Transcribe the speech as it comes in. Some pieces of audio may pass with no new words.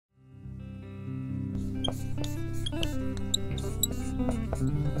I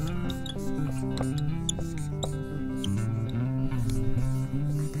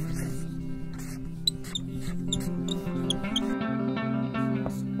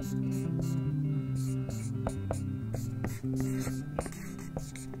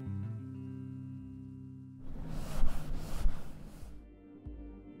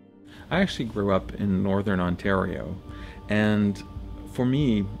actually grew up in northern Ontario, and for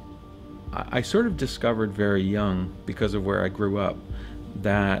me, I sort of discovered very young, because of where I grew up,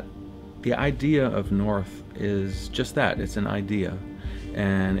 that the idea of north is just that. It's an idea,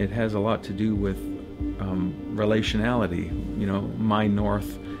 and it has a lot to do with relationality. You know, my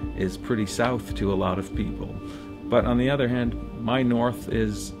north is pretty south to a lot of people, but on the other hand, my north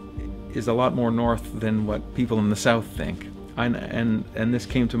is a lot more north than what people in the south think. And this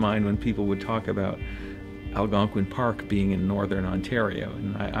came to mind when people would talk about Algonquin Park being in northern Ontario,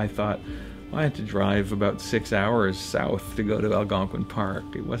 and I thought, well, I had to drive about 6 hours south to go to Algonquin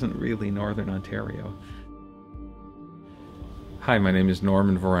Park. It wasn't really northern Ontario. Hi, my name is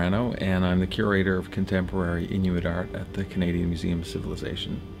Norman Vorano, and I'm the curator of contemporary Inuit art at the Canadian Museum of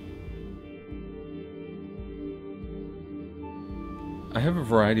Civilization. I have a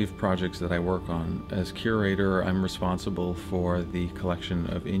variety of projects that I work on. As curator, I'm responsible for the collection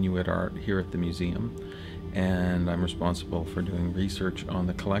of Inuit art here at the museum, and I'm responsible for doing research on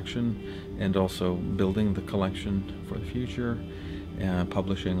the collection and also building the collection for the future,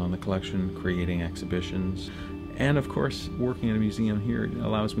 publishing on the collection, creating exhibitions. And of course, working at a museum here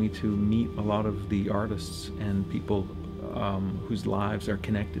allows me to meet a lot of the artists and people whose lives are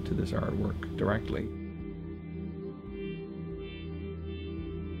connected to this artwork directly.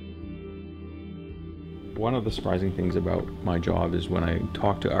 One of the surprising things about my job is when I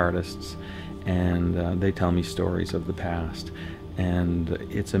talk to artists and they tell me stories of the past. And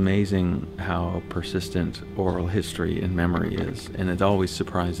it's amazing how persistent oral history and memory is. And it always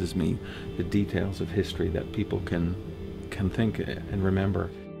surprises me, the details of history that people can think and remember.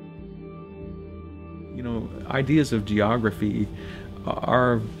 You know, ideas of geography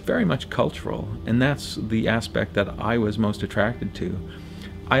are very much cultural, and that's the aspect that I was most attracted to.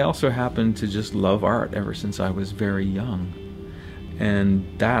 I also happen to just love art ever since I was very young, and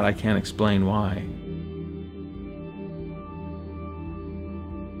that I can't explain why.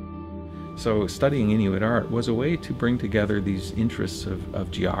 So studying Inuit art was a way to bring together these interests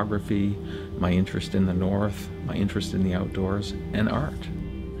of geography, my interest in the north, my interest in the outdoors, and art.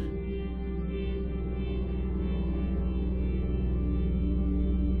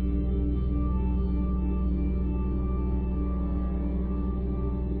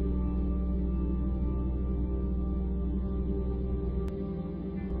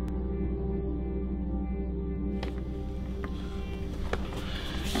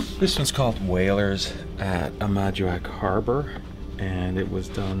 This one's called Whalers at Amadjuak Harbour, and it was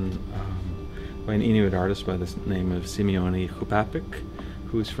done by an Inuit artist by the name of Simeonie Qupappik,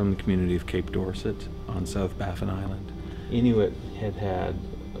 who's from the community of Cape Dorset on South Baffin Island. Inuit had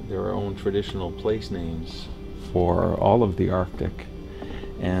their own traditional place names for all of the Arctic,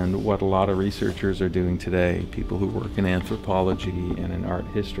 and what a lot of researchers are doing today, people who work in anthropology and in art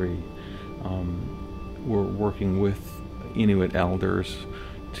history, we're working with Inuit elders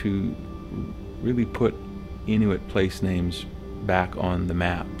to really put Inuit place names back on the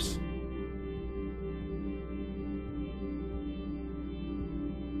maps.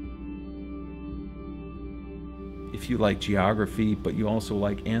 If you like geography, but you also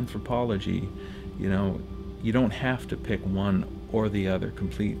like anthropology, you know, you don't have to pick one or the other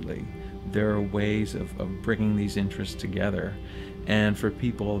completely. There are ways of bringing these interests together, and for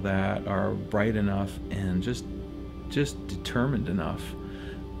people that are bright enough and just determined enough,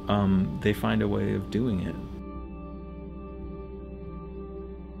 they find a way of doing it.